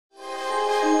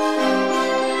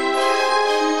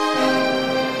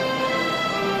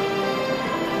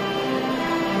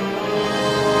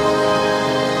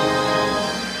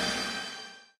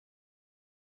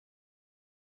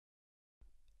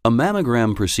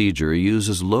mammogram procedure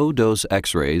uses low-dose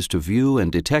X-rays to view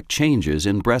and detect changes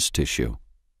in breast tissue.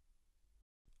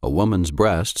 A woman's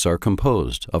breasts are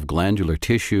composed of glandular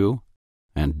tissue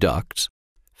and ducts,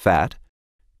 fat,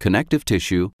 connective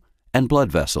tissue, and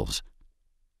blood vessels.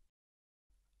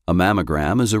 A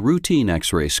mammogram is a routine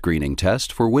X-ray screening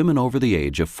test for women over the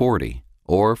age of 40,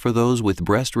 or for those with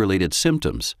breast-related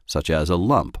symptoms such as a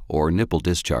lump or nipple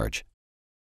discharge.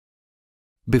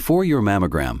 Before your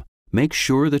mammogram, make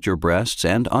sure that your breasts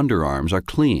and underarms are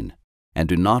clean, and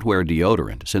do not wear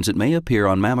deodorant since it may appear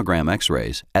on mammogram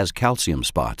X-rays as calcium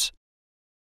spots.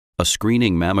 A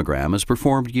screening mammogram is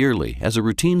performed yearly as a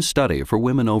routine study for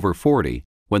women over 40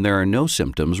 when there are no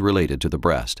symptoms related to the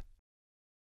breast.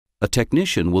 A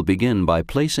technician will begin by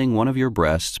placing one of your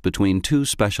breasts between two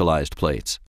specialized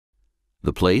plates.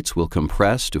 The plates will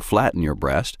compress to flatten your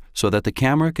breast so that the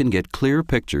camera can get clear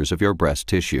pictures of your breast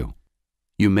tissue.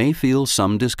 You may feel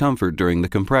some discomfort during the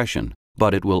compression,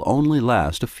 but it will only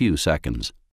last a few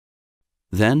seconds.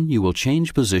 Then you will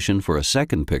change position for a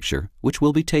second picture, which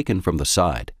will be taken from the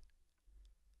side.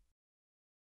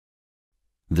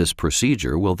 This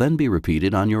procedure will then be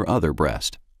repeated on your other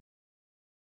breast.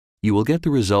 You will get the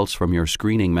results from your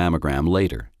screening mammogram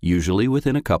later, usually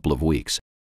within a couple of weeks.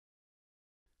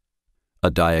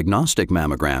 A diagnostic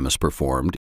mammogram is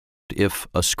performed if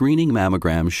a screening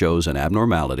mammogram shows an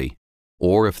abnormality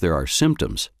or if there are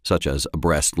symptoms such as a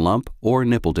breast lump or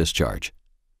nipple discharge.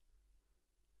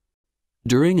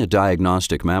 During a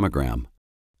diagnostic mammogram,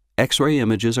 X-ray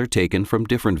images are taken from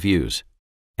different views,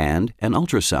 and an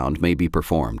ultrasound may be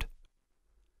performed.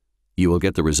 You will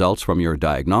get the results from your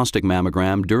diagnostic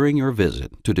mammogram during your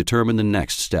visit to determine the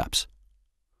next steps.